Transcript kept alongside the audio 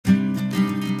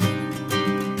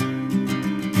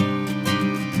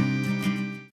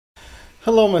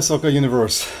Hello, my soccer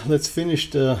universe. Let's finish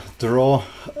the draw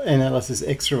analysis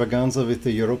extravaganza with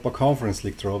the Europa Conference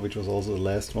League draw, which was also the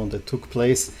last one that took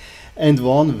place, and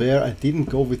one where I didn't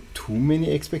go with too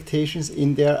many expectations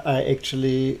in there. I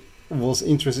actually was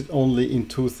interested only in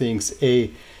two things. A,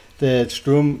 that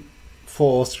Sturm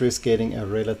for Austria is getting a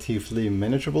relatively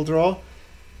manageable draw,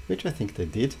 which I think they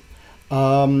did.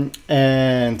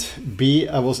 And B,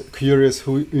 I was curious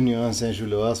who Union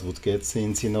Saint-Gilloise would get,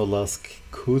 since Lask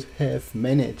could have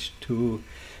managed to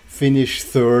finish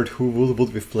third. Who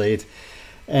would have played?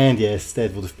 And yes,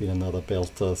 that would have been another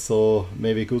belter. So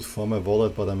maybe good for my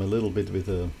wallet, but I'm a little bit with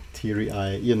a teary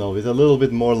eye. With a little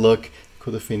bit more luck,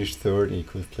 could have finished third and he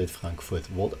could have played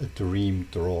Frankfurt. What a dream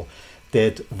draw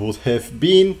that would have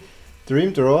been.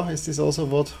 Dream draw. Is this also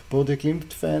what Bodø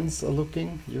Glimt fans are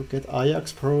looking? You get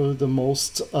Ajax, probably the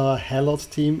most hallowed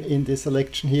team in this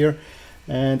election here.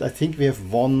 And I think we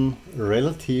have one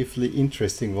relatively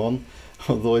interesting one,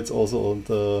 although it's also on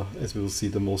the, as we will see,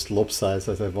 the most lopsided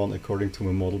as I won according to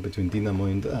my model between Dinamo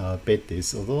and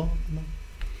Betis. Although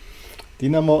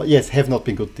Dinamo, yes, have not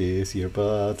been good this year,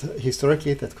 but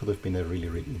historically that could have been a really,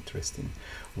 really interesting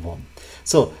one.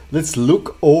 So let's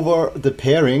look over the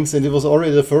pairings, and it was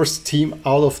already the first team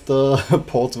out of the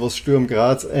pot was Sturm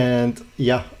Graz, and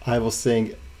yeah, I was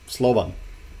saying Slovan.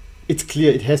 It's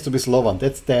clear it has to be Slovan.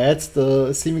 That's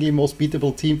the seemingly most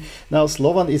beatable team. Now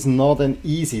Slovan is not an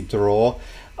easy draw.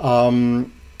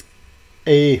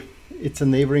 It's a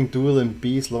neighboring duel, and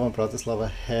B, Slovan Bratislava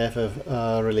have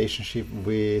a relationship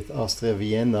with Austria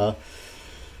Vienna.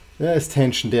 There's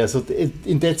tension there, so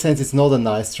in that sense it's not a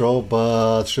nice draw,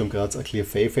 but Sturm Graz are clear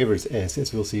favorites,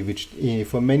 as we'll see, which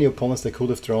for many opponents they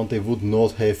could have drawn, they would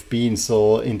not have been.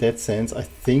 So in that sense, I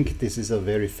think this is a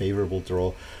very favorable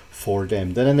draw for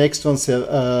them. Then the next one,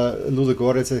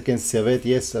 Ludogorets against Servette.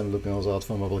 Yes, I'm looking also out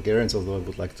for my Bulgarians, although I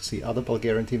would like to see other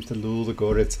Bulgarian teams than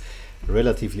Ludogorets.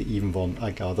 Relatively even one, I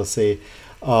gotta say.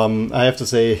 I have to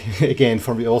say, again,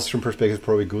 from the Austrian perspective, it's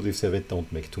probably good if Servette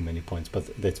don't make too many points,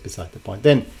 but that's beside the point.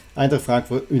 Then, Eintracht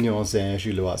Frankfurt, Union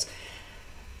Saint-Gilloise.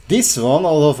 This one,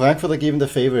 although Frankfurt are given the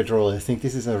favorite role, I think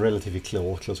this is a relatively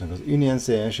close one, because Union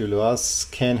Saint-Gilloise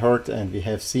can hurt, and we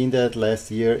have seen that last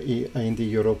year in the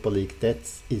Europa League. That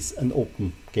is an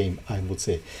open game, I would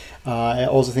say. I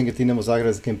also think that Dinamo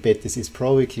Zagreb against Betis is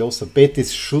probably closer.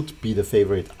 Betis should be the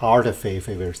favorite, are the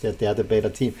favorites, that they are the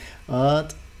better team.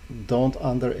 But don't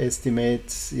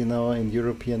underestimate, in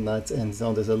European nights and so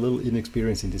on, there's a little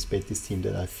inexperience in this Betis team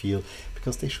that I feel,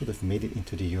 because they should have made it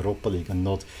into the Europa League and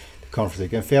not the Conference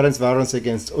League. And Ferencváros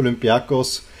against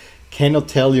Olympiacos, cannot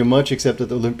tell you much except that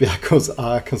Olympiacos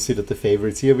are considered the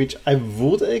favorites here, which I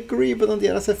would agree, but on the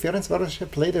other side, Ferencváros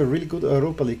have played a really good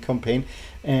Europa League campaign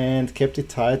and kept it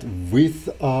tight with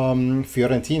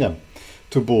Fiorentina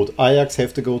to boot. Ajax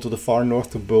have to go to the far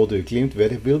north to Bodø Glimt, where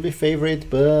they will be favorite,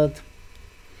 but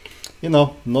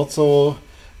not so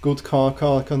good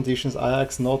conditions.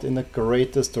 Ajax not in the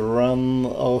greatest run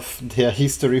of their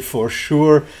history for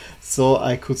sure, so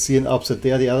I could see an upset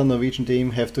there. The other Norwegian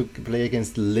team have to play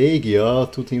against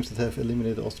Legia, two teams that have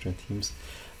eliminated Austrian teams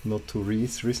not too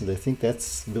recently. I think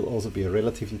that will also be a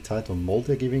relatively tight one.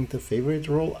 Molde giving the favorite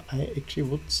role. I actually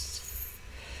would,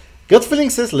 gut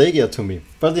feeling says Legia to me,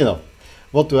 but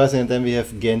what do I say? And then we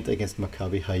have Ghent against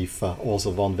Maccabi Haifa, also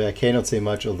one where I cannot say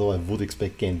much, although I would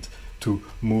expect Ghent to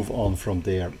move on from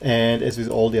there. And as with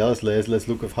all the others, let's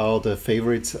look at how the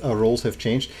favorites roles have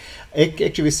changed.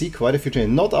 Actually, we see quite a few changes.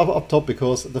 Not up top,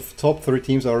 because the top three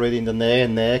teams are already in the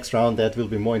next round. That will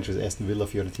be more interesting. Aston Villa,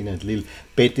 Fiorentina and Lille.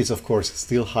 Betis, of course,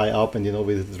 still high up, and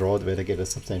with the draw where they get a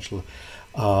substantial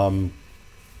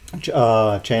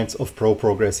chance of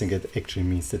progressing. It actually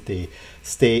means that they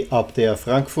stay up there.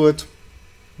 Frankfurt,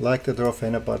 like the draw,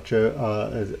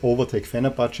 Fenerbahce, overtake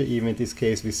Fenerbahce. Even in this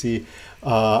case, we see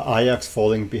Ajax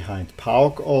falling behind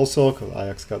PAOK also, because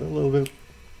Ajax got a little bit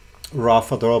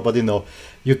rougher draw, but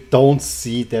you don't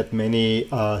see that many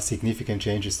significant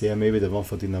changes there. Maybe the one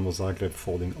for Dinamo Zagreb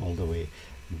falling all the way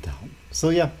down. So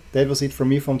yeah, that was it from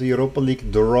me from the Europa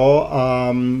League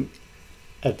draw.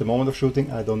 At the moment of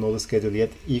shooting, I don't know the schedule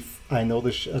yet. If I know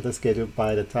the schedule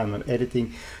by the time I'm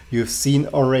editing, you've seen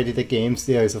already the games.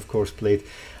 There is, of course, played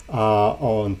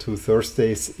on 2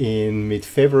 Thursdays in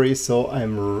mid-February. So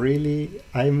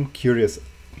I'm curious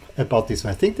about this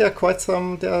one. I think there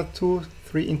are there are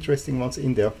 2-3 interesting ones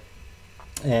in there.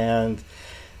 And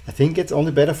I think it's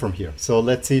only better from here. So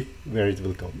let's see where it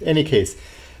will go. In any case,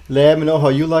 let me know how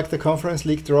you like the Conference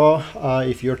League draw.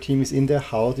 If your team is in there,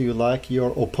 how do you like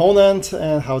your opponent,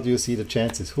 and how do you see the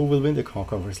chances? Who will win the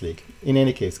Conference League? In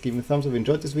any case, give me a thumbs up if you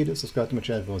enjoyed this video, subscribe to my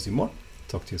channel if you want to see more.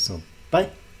 Talk to you soon.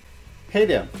 Bye. Hey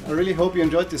there, I really hope you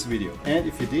enjoyed this video, and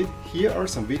if you did, here are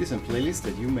some videos and playlists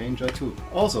that you may enjoy too.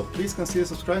 Also, please consider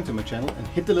subscribing to my channel and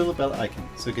hit the little bell icon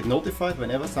so you get notified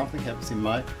whenever something happens in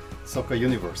my soccer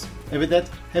universe. And with that,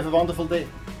 have a wonderful day.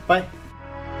 Bye!